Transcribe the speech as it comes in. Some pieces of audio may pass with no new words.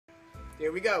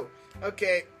Here we go.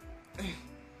 Okay.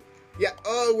 Yeah,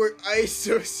 oh, we're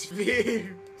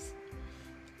isospheres.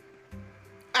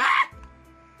 Ah!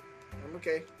 I'm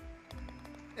okay.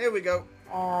 There we go.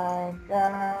 I'm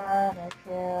gonna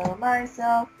kill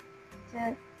myself.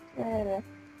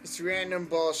 It's random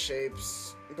ball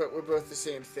shapes, but we're both the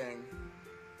same thing.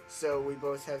 So we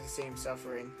both have the same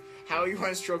suffering. How you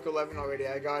on stroke 11 already?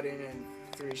 I got in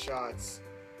 3 shots.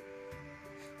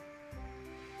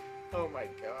 Oh my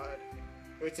god.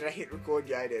 Wait, did I hit record?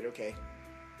 Yeah, I did. Okay.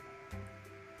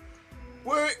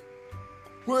 We're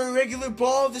a regular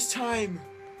ball this time.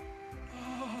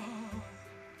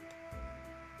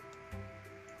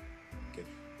 Okay.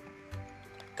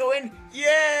 Go in.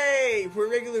 Yay! We're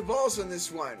regular balls on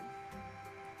this one.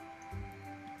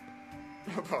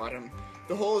 Bottom.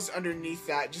 The hole is underneath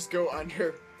that. Just go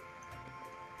under.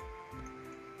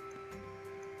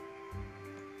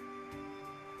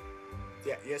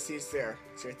 Yeah, yes, he's there.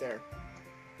 It's right there.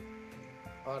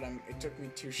 Autumn, it took me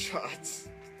 2 shots.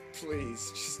 Please,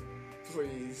 just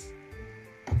please.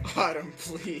 Autumn,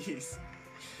 please.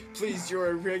 Please,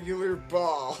 you're a regular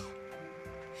ball.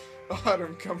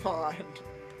 Autumn, come on.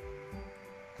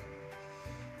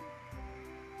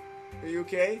 Are you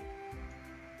okay?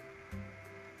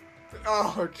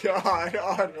 Oh god,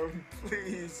 Autumn,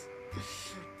 please.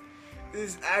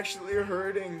 This is actually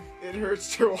hurting. It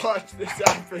hurts to watch this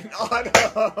happen.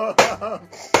 Autumn!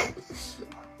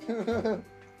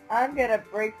 I'm gonna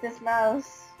break this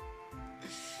mouse.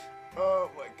 Oh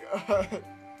my god.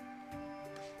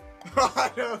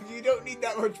 Autumn, you don't need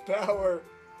that much power.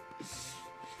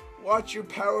 Watch your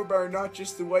power bar, not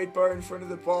just the white bar in front of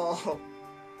the ball.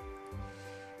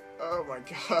 Oh my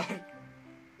god.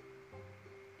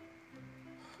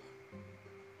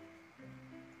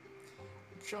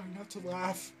 I'm trying not to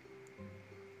laugh.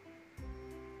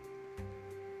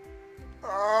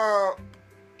 Oh,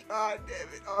 god damn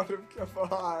it, Autumn, come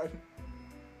on.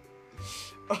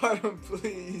 Autumn,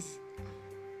 please.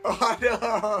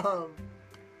 Autumn!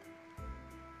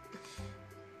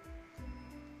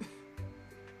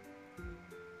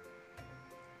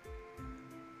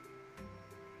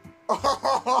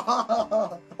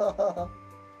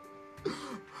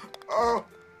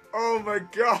 Oh my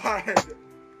god!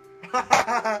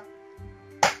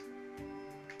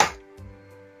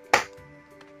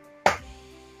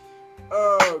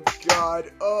 Oh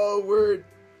god, oh, we're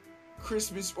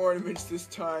Christmas ornaments this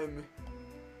time.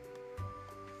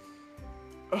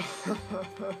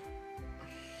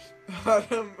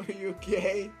 Adam, are you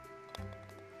okay?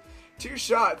 2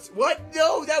 shots. What?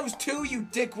 No, that was 2, you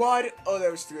dickwad. Oh, that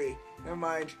was 3. Never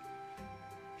mind.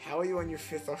 How are you on your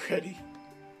 5th already?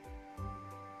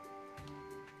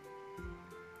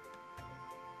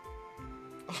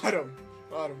 Autumn,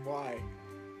 why?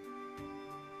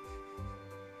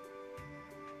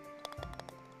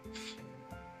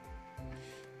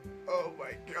 Oh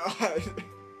my god.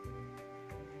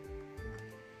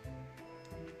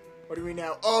 What are we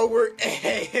now? Oh, we're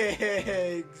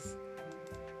eggs!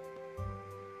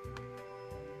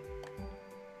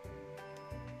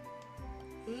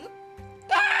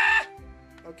 Ah!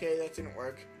 Okay, that didn't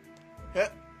work.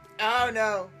 Oh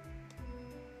no!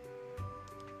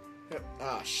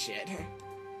 Oh shit.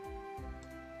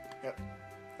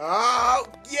 Oh,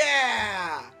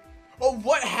 yeah! Oh,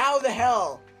 what? How the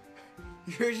hell?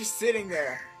 You're just sitting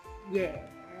there. Yeah.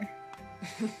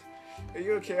 Are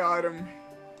you okay, Autumn?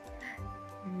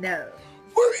 No.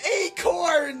 We're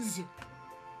acorns!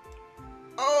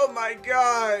 Oh my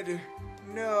god.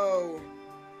 No.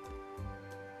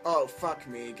 Oh, fuck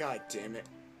me. God damn it.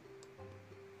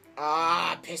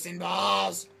 Ah, pissing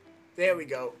balls. There we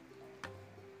go.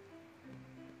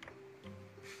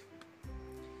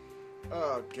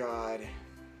 Oh, God.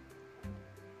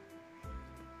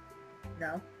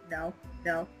 No.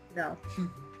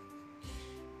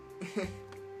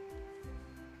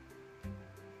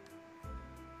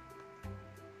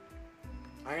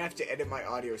 I'm gonna have to edit my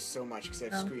audio so much because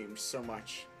I've screamed so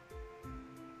much.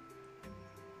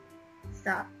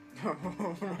 Stop.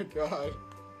 Oh my god.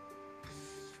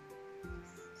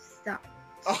 Stop.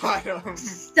 Autumn.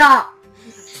 Stop.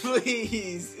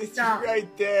 Please. It's Stop.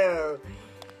 right there.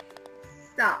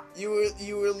 Stop.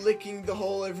 You were licking the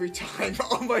hole every time.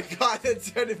 Oh my god, that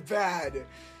sounded bad.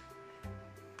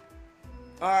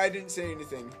 I didn't say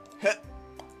anything.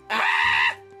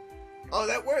 Ah! Oh,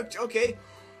 that worked. Okay.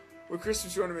 We're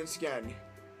Christmas ornaments again.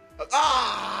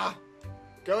 Ah!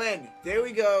 Go in. There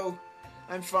we go.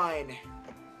 I'm fine.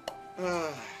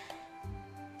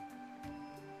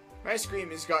 My scream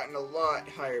has gotten a lot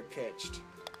higher pitched.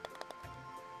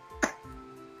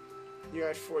 You're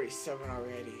at 47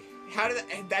 already. How did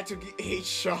that took you 8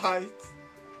 shots?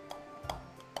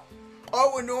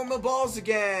 Oh, we're normal balls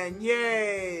again!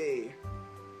 Yay!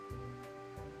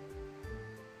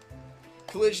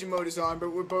 Collision mode is on,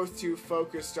 but we're both too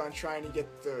focused on trying to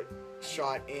get the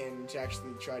shot in to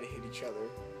actually try to hit each other.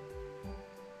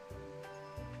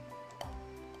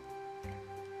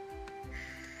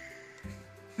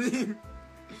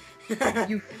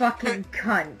 You fucking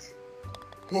cunt.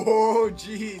 Oh,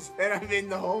 jeez. And I'm in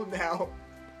the hole now.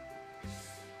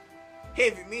 Hey,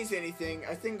 if it means anything,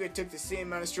 I think it took the same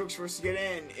amount of strokes for us to get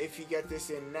in if you get this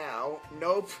in now.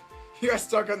 Nope. You got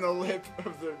stuck on the lip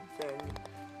of the thing.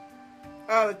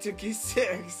 Oh, it took you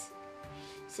 6.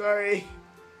 Sorry.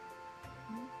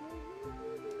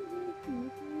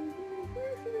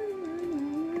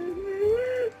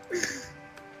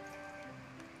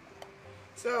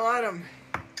 So, Adam.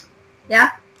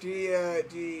 Yeah? Do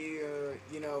you,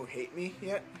 you know, hate me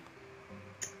yet?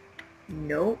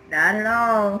 Nope, not at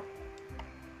all.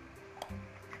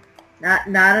 Not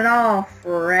at all,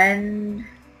 friend.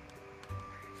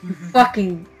 You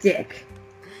fucking dick.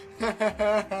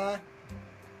 Oh,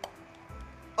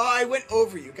 I went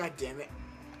over you. God damn it.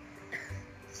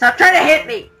 Stop trying to hit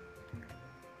me!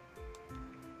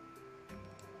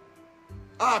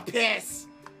 Ah, piss!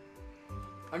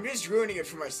 I'm just ruining it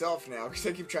for myself now because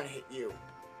I keep trying to hit you.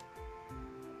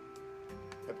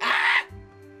 Ah!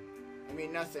 I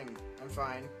mean, nothing. I'm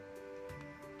fine.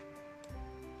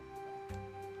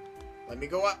 Let me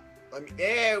go up.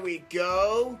 There we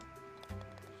go.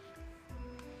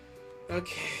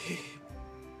 Okay.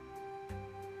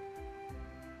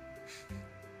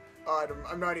 Autumn,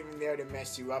 I'm not even there to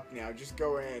mess you up now. Just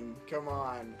go in. Come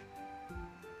on.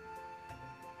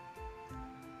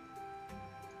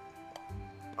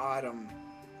 Autumn,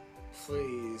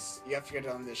 please. You have to get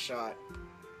on this shot.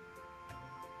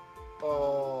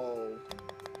 Oh.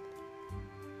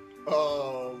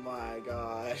 Oh my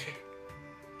god.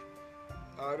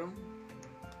 Autumn?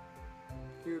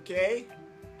 You okay?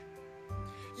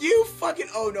 You fucking...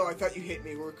 Oh no, I thought you hit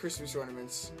me. We're Christmas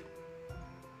ornaments.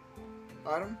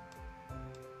 Autumn?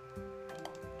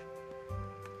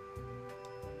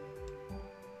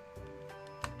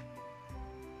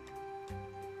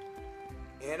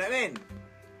 And I'm in.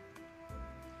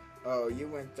 Oh, you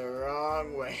went the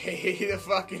wrong way. The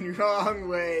fucking wrong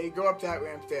way. Go up that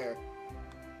ramp there.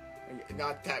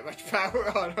 Not that much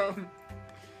power on him.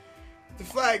 The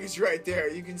flag is right there.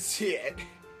 You can see it.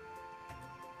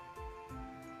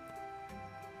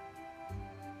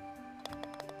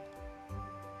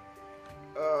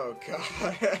 Oh,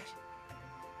 God.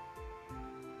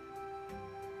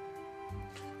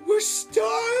 We're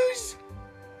stars?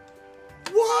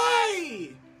 Why?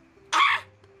 Ah!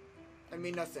 I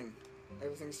mean nothing.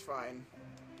 Everything's fine.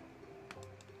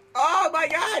 Oh my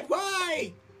god,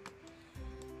 why?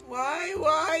 Why?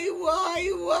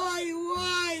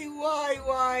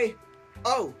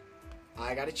 Oh,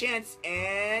 I got a chance,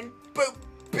 and boop,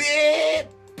 beep,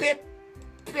 beep,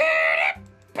 beep,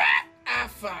 beep. Ah,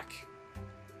 fuck.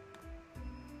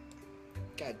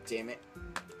 God damn it.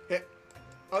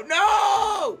 Oh,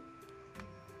 no!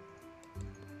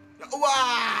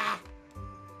 Ah!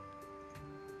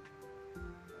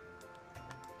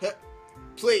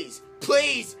 Please,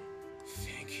 please!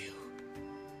 Thank you.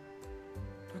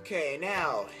 Okay,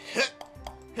 now.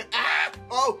 Ah!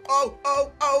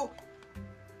 Oh!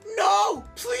 No!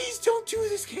 Please don't do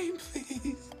this game,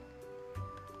 please.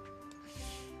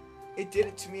 It did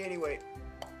it to me anyway.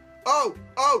 Oh!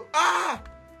 Ah!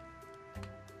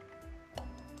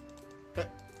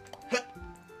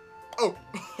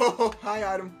 Oh, hi,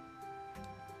 Adam.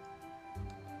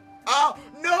 Oh,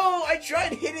 no! I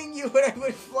tried hitting you when I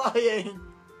went flying.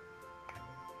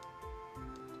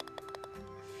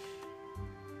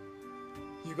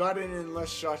 You got it in less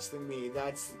shots than me.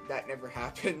 That never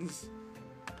happens.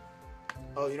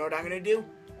 Oh, you know what I'm gonna do?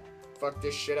 Fuck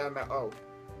this shit. Oh.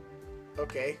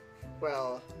 Okay.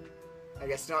 Well, I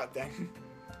guess not then.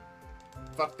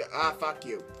 Fuck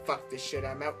you. Fuck this shit.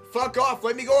 I'm out. Fuck off.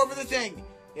 Let me go over the thing.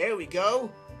 There we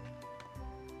go.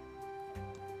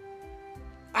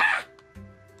 Ah!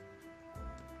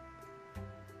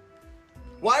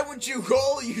 Why would you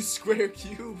roll, you square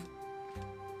cube?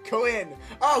 Go in.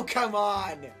 Oh, come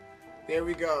on. There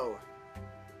we go.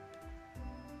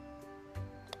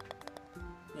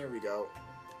 There we go.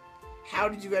 How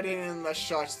did you get in less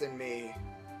shots than me?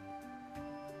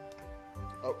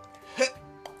 Oh.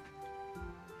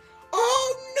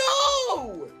 Oh,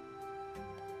 no!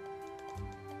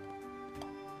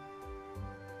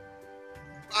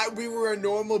 We were a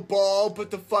normal ball,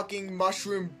 but the fucking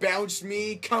mushroom bounced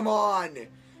me? Come on!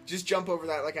 Just jump over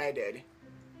that like I did.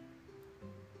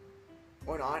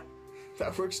 Or not.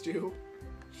 That works too.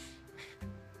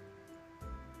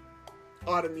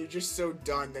 Autumn, you're just so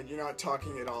done that you're not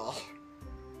talking at all.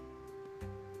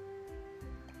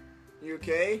 You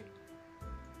okay?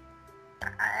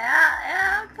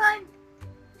 Yeah, I'm fine.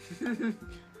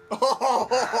 Oh,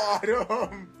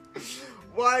 Autumn!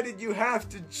 Why did you have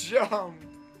to jump?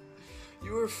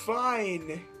 You were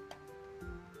fine.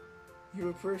 You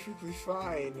were perfectly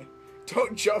fine.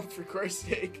 Don't jump, for Christ's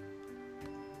sake.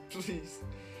 Please.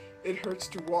 It hurts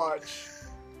to watch.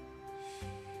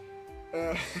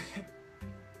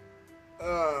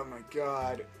 Oh my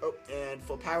god. Oh, and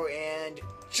full power and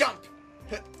jump!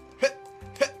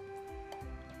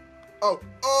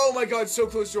 Oh my god, so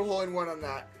close to a hole in one on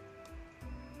that.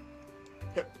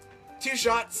 2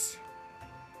 shots.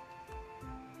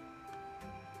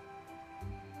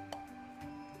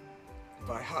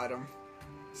 Bye, Autumn.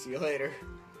 See you later.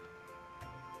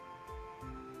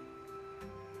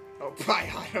 Oh, bye,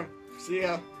 Autumn. See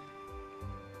ya.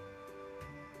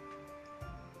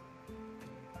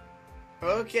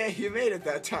 Okay, you made it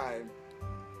that time.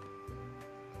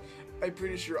 I'm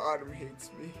pretty sure Autumn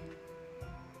hates me.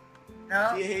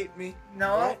 No. Do you hate me?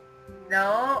 No. What?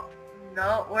 No.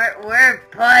 No. We're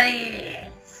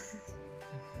buddies.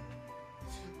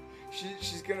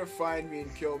 She's gonna find me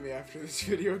and kill me after this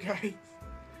video, guys.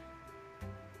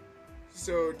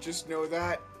 So just know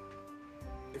that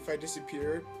if I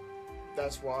disappear,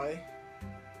 that's why.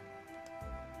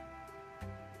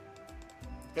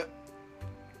 Yep.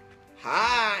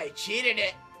 Hi, cheated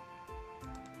it.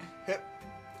 Yep.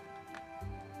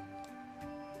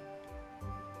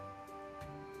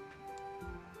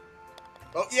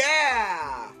 Oh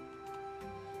yeah!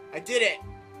 I did it.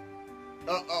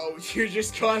 Uh-oh, you're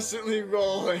just constantly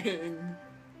rolling.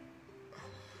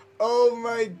 Oh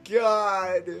my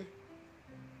god.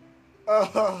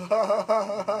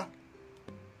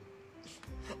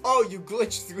 Oh, you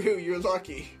glitched through. You're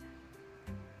lucky.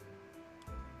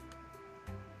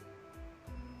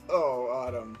 Oh,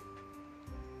 Autumn.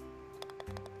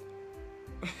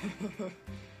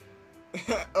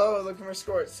 Oh, look at my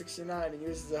score. It's 69 and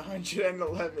yours is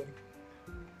 111.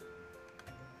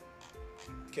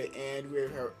 Okay, and we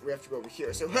have to go over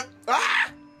here. So,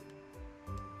 ah!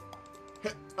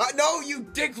 No, you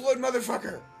dickload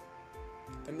motherfucker!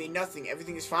 I mean nothing.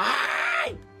 Everything is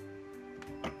fine!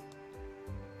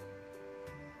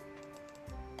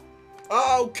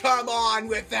 Oh, come on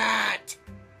with that!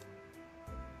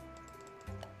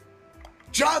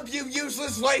 Jump, you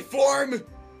useless life form!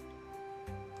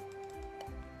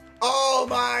 Oh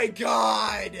my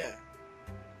god!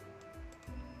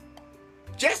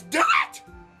 Just do it!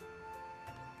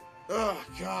 Oh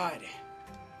god.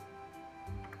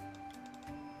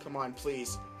 Come on,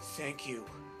 please. Thank you.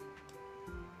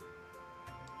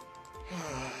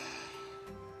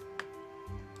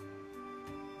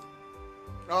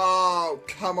 Oh,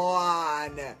 come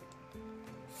on!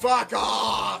 Fuck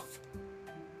off!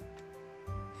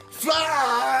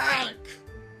 Fuck!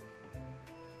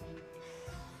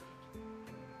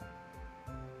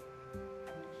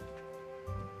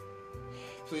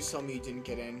 Please tell me you didn't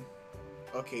get in.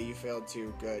 Okay, you failed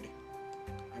too. Good.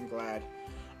 I'm glad.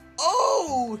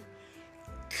 Oh!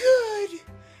 Good!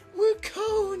 We're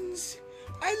cones!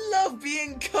 I love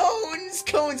being cones!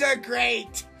 Cones are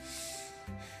great!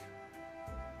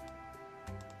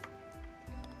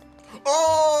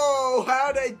 Oh!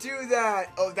 How'd I do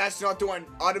that? Oh, that's not the one.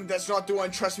 Autumn, that's not the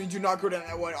one. Trust me, do not go down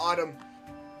that one, Autumn.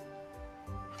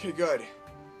 Okay, good.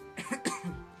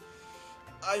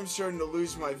 I'm starting to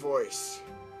lose my voice.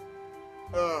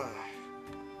 Ugh.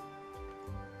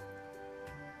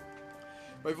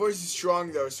 My voice is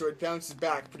strong though, so it bounces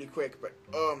back pretty quick, but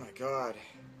oh my god.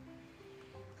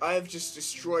 I have just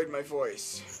destroyed my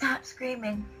voice. Stop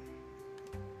screaming.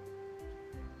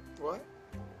 What?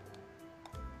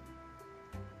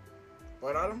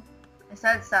 What, Autumn? I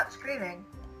said stop screaming.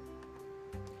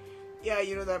 Yeah,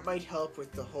 you know, that might help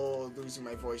with the whole losing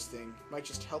my voice thing. Might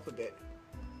just help a bit.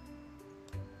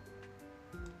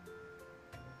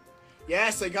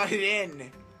 Yes, I got it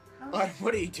in! Oh. Autumn,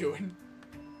 what are you doing?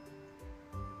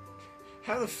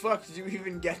 How the fuck did you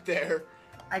even get there?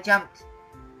 I jumped.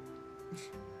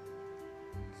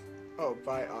 Oh,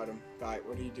 bye, Autumn. Bye.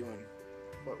 What are you doing?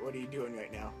 What are you doing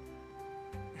right now?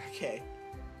 Okay.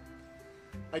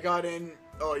 I got in...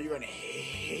 Oh, you're gonna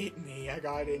hate me. I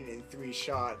got in 3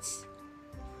 shots.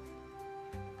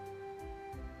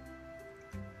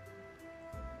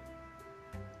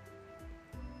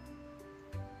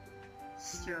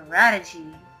 Strategy.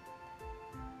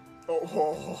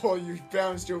 Oh, you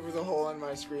bounced over the hole on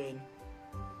my screen.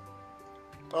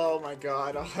 Oh my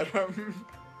god, Autumn.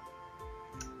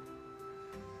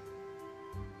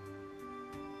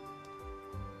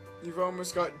 You've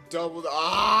almost got doubled.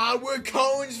 Ah, we're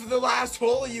cones for the last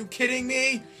hole. Are you kidding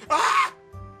me? Ah!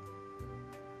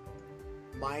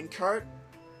 Minecart.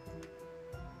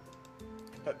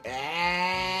 Oh,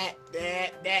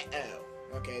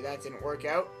 okay, that didn't work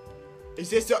out. Is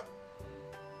this a...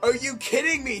 Are you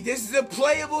kidding me? This is a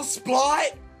playable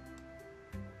spot?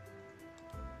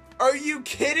 Are you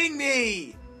kidding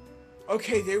me?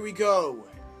 Okay, there we go.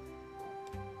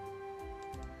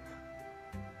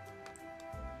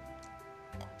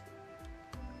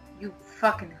 You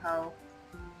fucking hoe.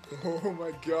 Oh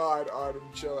my god,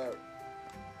 Autumn, chill out.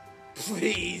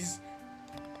 Please.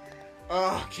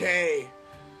 Okay.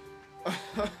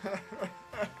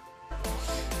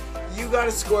 You got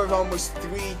a score of almost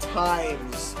 3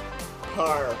 times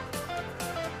par.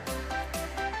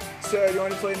 So, do you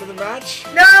want to play another match?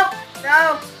 No!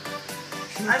 No!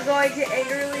 I'm going to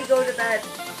angrily go to bed.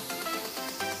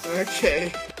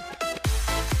 Okay.